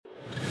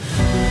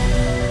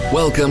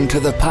Welcome to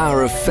the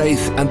Power of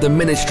Faith and the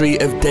ministry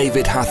of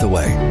David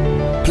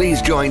Hathaway. Please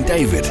join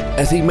David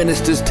as he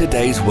ministers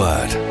today's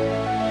word.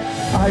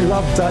 I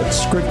love that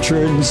scripture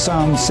in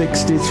Psalm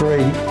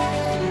 63,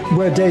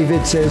 where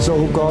David says,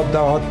 "O God,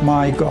 thou art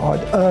my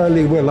God,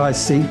 early will I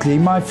seek thee.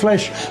 My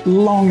flesh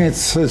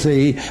longeth for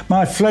thee,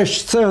 my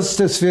flesh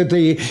thirsteth for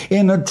thee,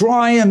 in a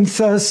dry and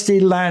thirsty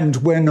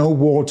land where no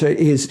water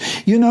is."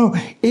 You know,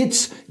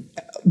 it's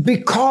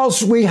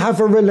because we have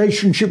a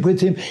relationship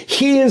with him.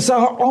 He is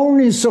our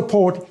only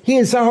support. He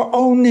is our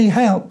only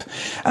help.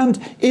 And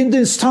in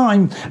this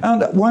time,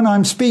 and when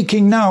I'm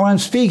speaking now, I'm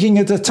speaking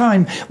at a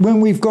time when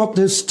we've got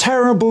this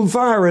terrible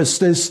virus,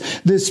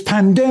 this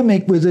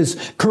pandemic with this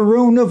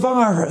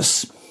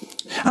coronavirus.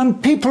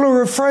 And people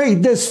are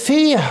afraid. There's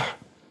fear.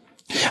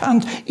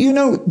 And, you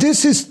know,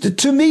 this is,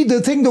 to me,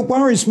 the thing that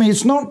worries me.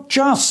 It's not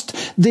just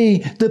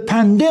the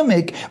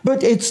pandemic,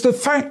 but it's the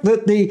fact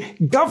that the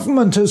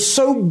government has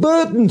so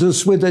burdened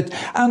us with it.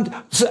 And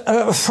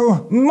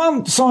for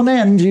months on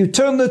end, you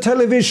turn the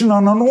television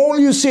on and all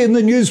you see in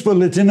the news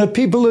bulletin are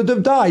people that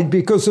have died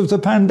because of the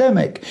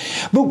pandemic.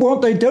 But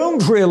what they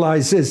don't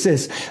realize is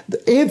this: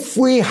 if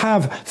we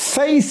have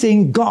faith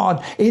in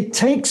God, it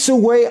takes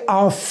away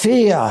our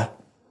fear.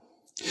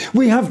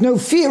 We have no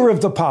fear of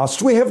the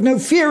past. We have no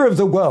fear of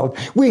the world.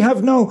 We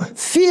have no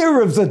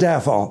fear of the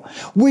devil.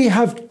 We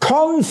have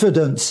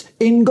confidence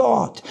in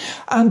God.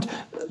 And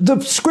the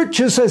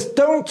scripture says,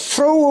 don't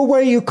throw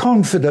away your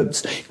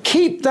confidence.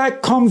 Keep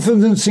that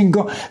confidence in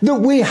God, that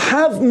we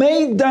have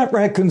made that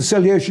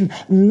reconciliation.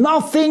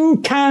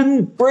 Nothing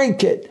can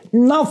break it.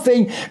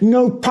 Nothing,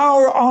 no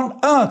power on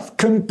earth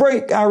can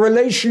break our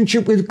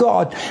relationship with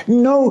God.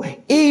 No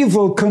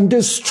evil can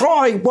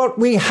destroy what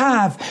we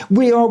have.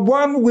 We are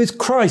one with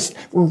Christ,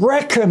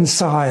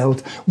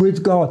 reconciled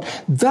with God.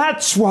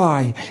 That's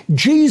why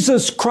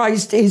Jesus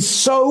Christ is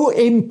so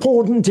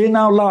important in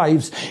our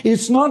lives.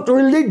 It's not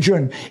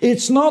religion.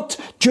 It's not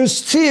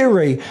just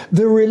theory.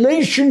 The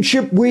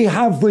relationship we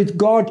have with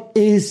God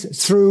is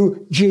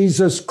through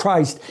Jesus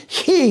Christ.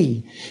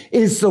 He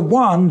is the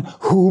one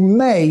who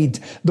made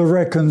the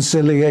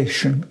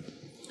reconciliation.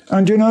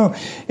 And you know,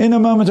 in a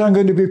moment I'm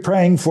going to be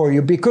praying for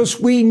you,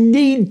 because we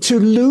need to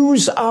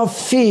lose our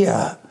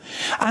fear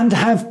and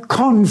have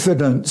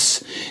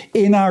confidence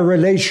in our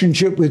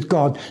relationship with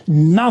God.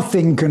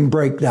 Nothing can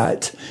break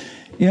that.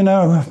 You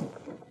know,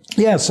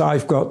 yes,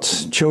 I've got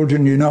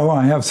children, you know,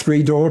 I have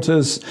 3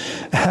 daughters,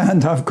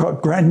 and I've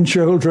got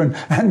grandchildren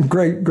and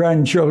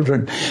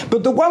great-grandchildren.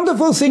 But the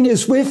wonderful thing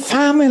is we're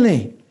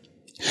family.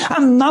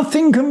 And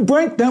nothing can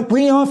break that.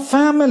 We are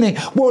family.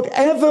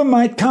 Whatever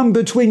might come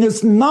between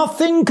us,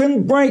 nothing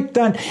can break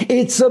that.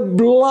 It's a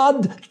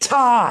blood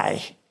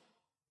tie.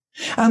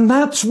 And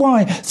that's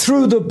why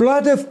through the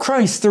blood of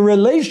Christ, the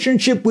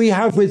relationship we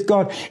have with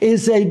God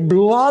is a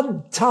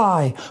blood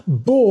tie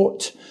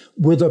bought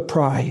with a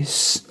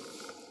price.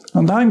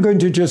 And I'm going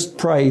to just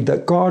pray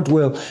that God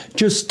will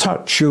just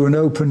touch you and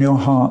open your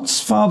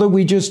hearts. Father,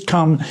 we just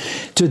come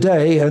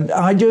today, and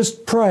I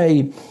just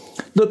pray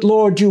that,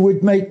 Lord, you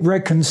would make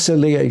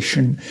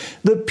reconciliation,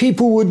 that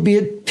people would be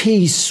at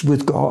peace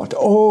with God.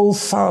 Oh,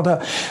 Father,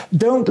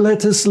 don't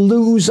let us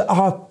lose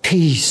our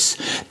peace.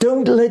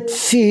 Don't let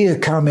fear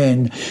come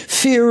in.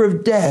 Fear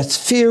of death,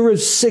 fear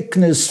of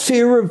sickness,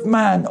 fear of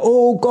man.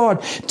 Oh,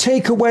 God,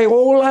 take away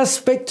all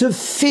aspect of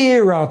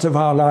fear out of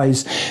our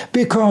lives,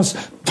 because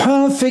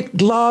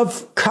perfect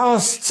love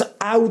casts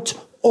out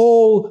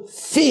all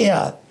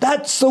fear.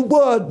 That's the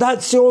word.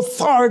 That's the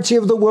authority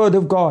of the word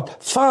of God.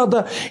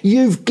 Father,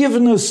 you've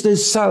given us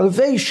this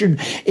salvation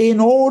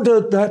in order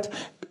that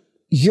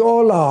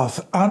your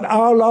love and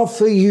our love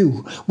for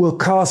you will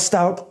cast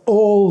out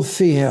all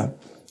fear.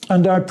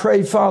 And I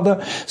pray,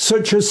 Father,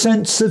 such a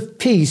sense of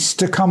peace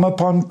to come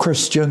upon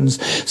Christians,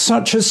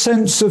 such a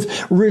sense of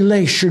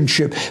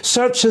relationship,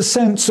 such a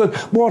sense that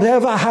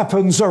whatever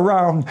happens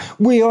around,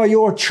 we are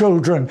your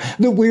children,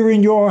 that we're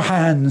in your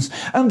hands.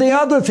 And the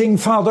other thing,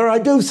 Father, I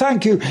do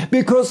thank you,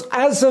 because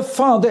as a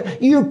father,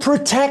 you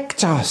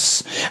protect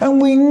us,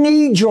 and we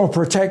need your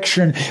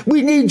protection.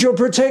 We need your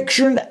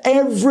protection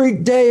every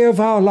day of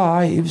our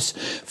lives.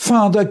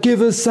 Father,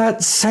 give us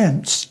that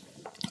sense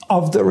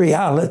of the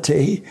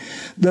reality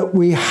that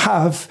we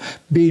have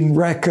been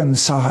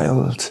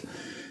reconciled,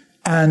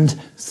 and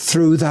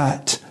through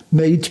that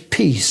made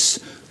peace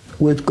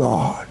with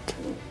God.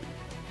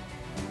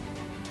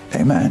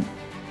 Amen.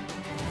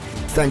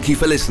 Thank you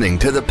for listening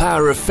to The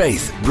Power of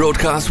Faith,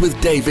 broadcast with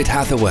David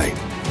Hathaway.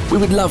 We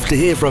would love to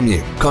hear from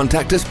you.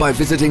 Contact us by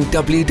visiting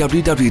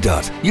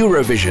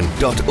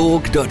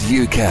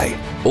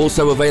www.eurovision.org.uk.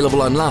 Also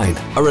available online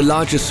are a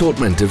large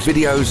assortment of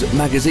videos,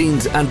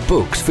 magazines and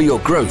books for your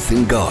growth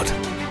in God.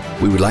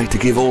 We would like to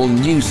give all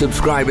new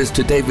subscribers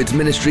to David's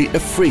ministry a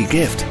free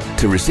gift.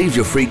 To receive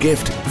your free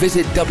gift,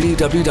 visit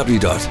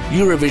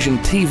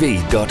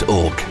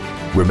www.eurovisiontv.org.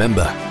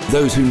 Remember,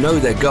 those who know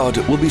their God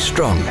will be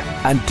strong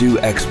and do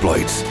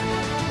exploits.